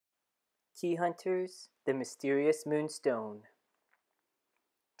Key Hunters, The Mysterious Moonstone.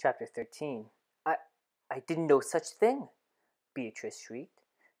 Chapter 13. I didn't know such thing, Beatrice shrieked.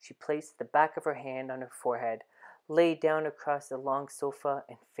 She placed the back of her hand on her forehead, lay down across the long sofa,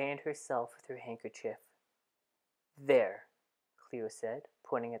 and fanned herself with her handkerchief. There, Cleo said,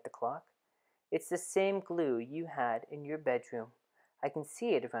 pointing at the clock. It's the same glue you had in your bedroom. I can see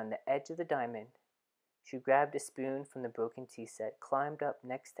it around the edge of the diamond. She grabbed a spoon from the broken tea set, climbed up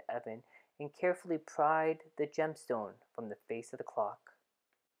next to Evan, and carefully pried the gemstone from the face of the clock.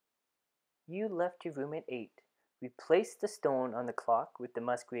 You left your room at 8, replaced the stone on the clock with the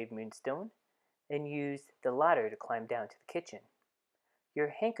Musgrave Moonstone, and used the ladder to climb down to the kitchen. Your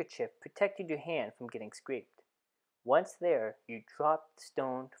handkerchief protected your hand from getting scraped. Once there, you dropped the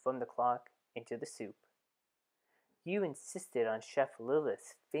stone from the clock into the soup. You insisted on Chef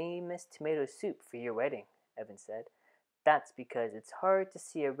Lilith's famous tomato soup for your wedding, Evan said. That's because it's hard to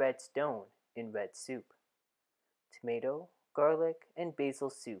see a red stone in red soup. Tomato, garlic, and basil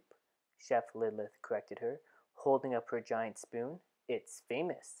soup, Chef Lilith corrected her, holding up her giant spoon. It's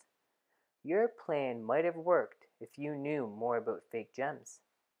famous. Your plan might have worked if you knew more about fake gems,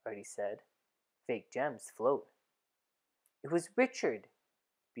 Artie said. Fake gems float. It was Richard,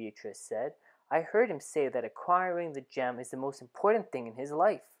 Beatrice said. I heard him say that acquiring the gem is the most important thing in his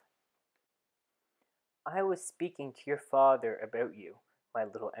life. I was speaking to your father about you, my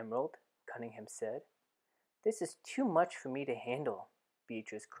little emerald, Cunningham said. This is too much for me to handle,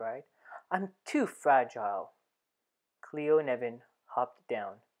 Beatrice cried. I'm too fragile. Cleo and Evan hopped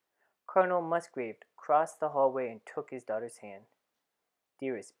down. Colonel Musgrave crossed the hallway and took his daughter's hand.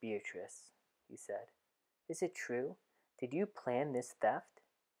 Dearest Beatrice, he said, is it true? Did you plan this theft?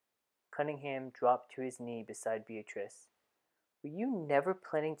 Cunningham dropped to his knee beside Beatrice. Were you never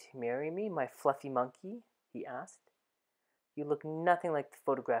planning to marry me, my fluffy monkey? He asked. You look nothing like the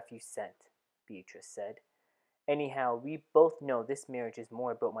photograph you sent, Beatrice said. Anyhow, we both know this marriage is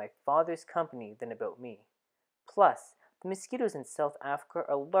more about my father's company than about me. Plus, the mosquitoes in South Africa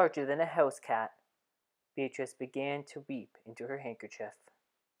are larger than a house cat. Beatrice began to weep into her handkerchief.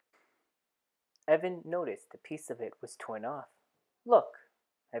 Evan noticed a piece of it was torn off. Look,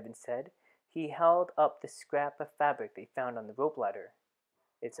 Evan said. He held up the scrap of fabric they found on the rope ladder.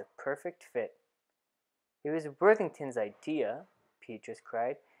 It's a perfect fit. It was Worthington's idea, Beatrice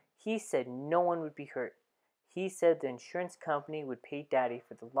cried. He said no one would be hurt. He said the insurance company would pay Daddy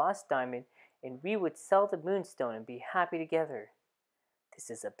for the lost diamond and we would sell the Moonstone and be happy together. This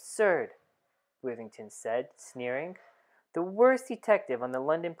is absurd, Worthington said, sneering. The worst detective on the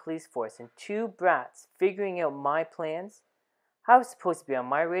London police force and two brats figuring out my plans? I was supposed to be on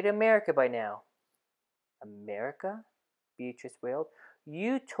my way to America by now. America? Beatrice wailed.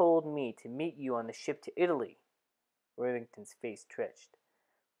 You told me to meet you on the ship to Italy. Worthington's face twitched.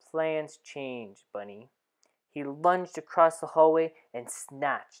 Plans changed, Bunny. He lunged across the hallway and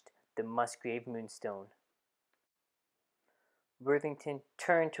snatched the Musgrave Moonstone. Worthington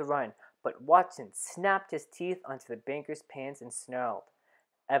turned to run, but Watson snapped his teeth onto the banker's pants and snarled.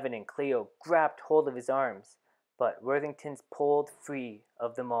 Evan and Cleo grabbed hold of his arms, but Worthington's pulled free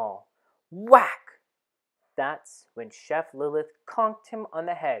of them all. Whack! That's when Chef Lilith conked him on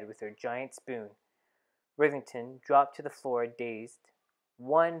the head with her giant spoon. Worthington dropped to the floor, dazed.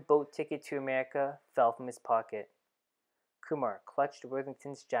 One boat ticket to America fell from his pocket. Kumar clutched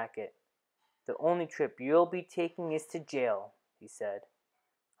Worthington's jacket. The only trip you'll be taking is to jail, he said.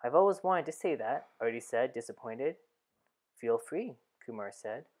 I've always wanted to say that, Artie said, disappointed. Feel free, Kumar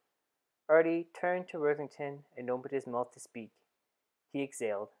said. Artie turned to Worthington and opened his mouth to speak. He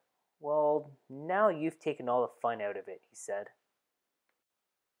exhaled. Well, now you've taken all the fun out of it, he said.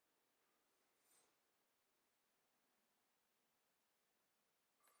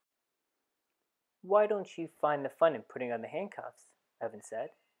 Why don't you find the fun in putting on the handcuffs? Evan said.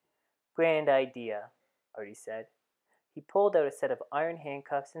 Grand idea, Artie said. He pulled out a set of iron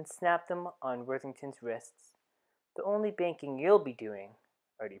handcuffs and snapped them on Worthington's wrists. The only banking you'll be doing,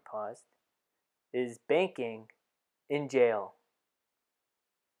 Artie paused, is banking in jail.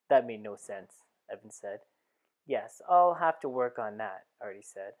 That made no sense, Evan said. Yes, I'll have to work on that, Artie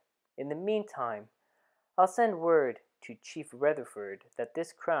said. In the meantime, I'll send word to Chief Rutherford that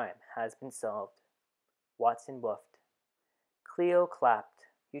this crime has been solved. Watson woofed. Cleo clapped.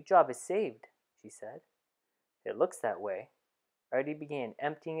 Your job is saved, she said. It looks that way. Artie began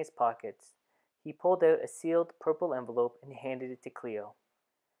emptying his pockets. He pulled out a sealed purple envelope and handed it to Cleo.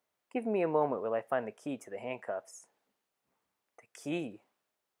 Give me a moment while I find the key to the handcuffs. The key?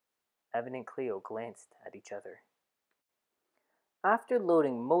 Evan and Cleo glanced at each other. After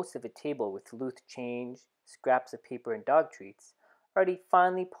loading most of a table with loose change, scraps of paper, and dog treats, Artie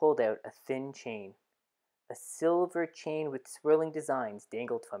finally pulled out a thin chain. A silver chain with swirling designs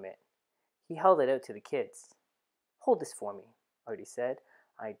dangled from it. He held it out to the kids. "Hold this for me," Artie said.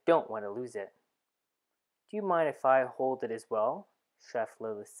 "I don't want to lose it." "Do you mind if I hold it as well?" Chef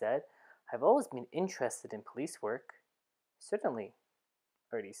Lilith said. "I've always been interested in police work." "Certainly,"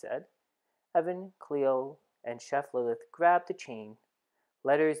 Artie said. Evan, Cleo, and Chef Lilith grabbed the chain.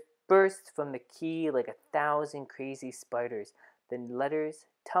 Letters burst from the key like 1,000 crazy spiders. Then letters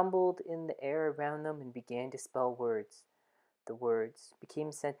tumbled in the air around them and began to spell words. The words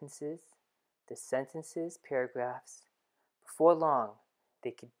became sentences, the sentences paragraphs. Before long,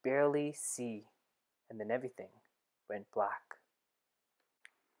 they could barely see, and then everything went black.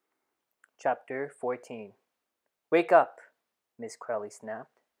 Chapter 14. "Wake up!" Miss Crowley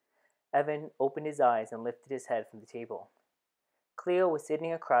snapped. Evan opened his eyes and lifted his head from the table. Cleo was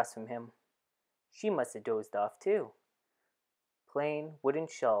sitting across from him. She must have dozed off too. Plain wooden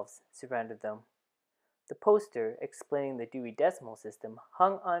shelves surrounded them. The poster explaining the Dewey Decimal System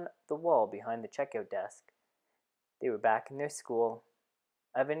hung on the wall behind the checkout desk. They were back in their school.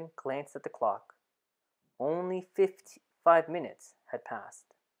 Evan glanced at the clock. Only 5 minutes had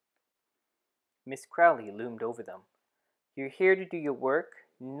passed. Miss Crowley loomed over them. "You're here to do your work,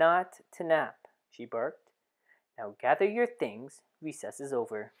 not to nap," she barked. "Now gather your things. Recess is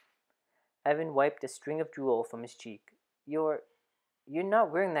over." Evan wiped a string of drool from his cheek. You're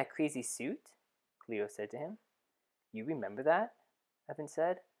not wearing that crazy suit?" Cleo said to him. "You remember that?" Evan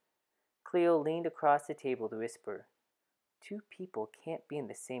said. Cleo leaned across the table to whisper, "Two people can't be in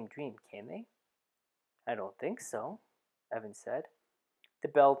the same dream, can they?" "I don't think so," Evan said. The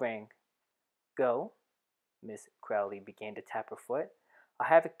bell rang. "Go." Miss Crowley began to tap her foot. "I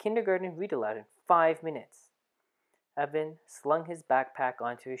have a kindergarten read-aloud in 5 minutes." Evan slung his backpack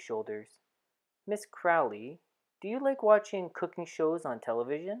onto his shoulders. "Miss Crowley, do you like watching cooking shows on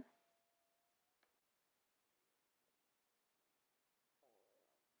television?"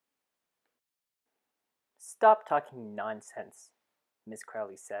 "Stop talking nonsense," Miss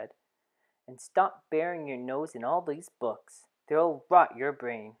Crowley said, "and stop burying your nose in all these books. They'll rot your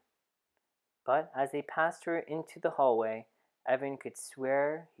brain." But as they passed her into the hallway, Evan could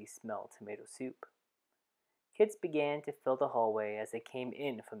swear he smelled tomato soup. Kids began to fill the hallway as they came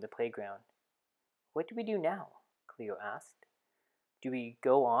in from the playground. "What do we do now?" Cleo asked. "Do we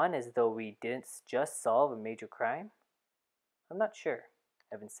go on as though we didn't just solve a major crime?" "I'm not sure,"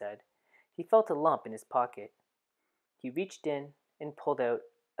 Evan said. He felt a lump in his pocket. He reached in and pulled out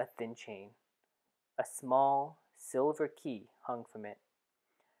a thin chain. A small silver key hung from it.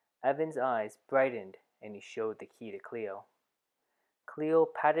 Evan's eyes brightened and he showed the key to Cleo. Cleo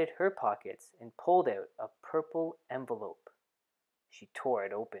patted her pockets and pulled out a purple envelope. She tore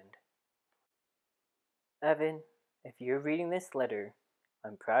it open. "Evan, if you're reading this letter,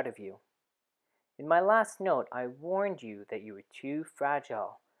 I'm proud of you. In my last note, I warned you that you were too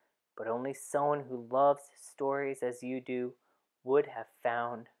fragile, but only someone who loves stories as you do would have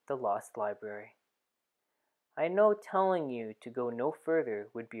found the lost library. I know telling you to go no further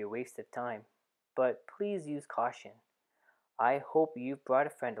would be a waste of time, but please use caution. I hope you've brought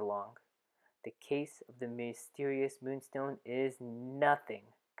a friend along. The case of the mysterious Moonstone is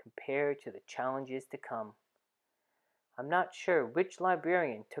nothing compared to the challenges to come. I'm not sure which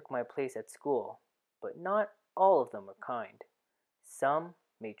librarian took my place at school, but not all of them are kind. Some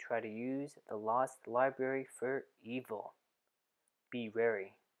may try to use the lost library for evil. Be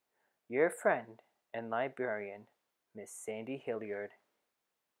wary. Your friend and librarian, Miss Sandy Hilliard."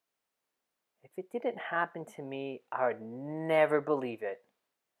 "If it didn't happen to me, I would never believe it,"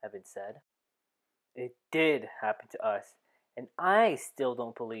 Evan said. "It did happen to us, and I still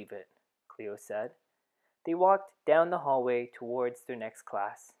don't believe it," Cleo said. They walked down the hallway towards their next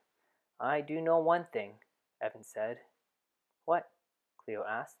class. "I do know one thing," Evan said. "What?" Cleo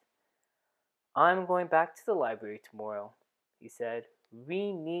asked. "I'm going back to the library tomorrow," he said.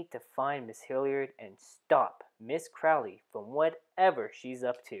 "We need to find Miss Hilliard and stop Miss Crowley from whatever she's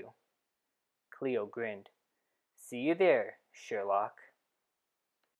up to." Cleo grinned. "See you there, Sherlock."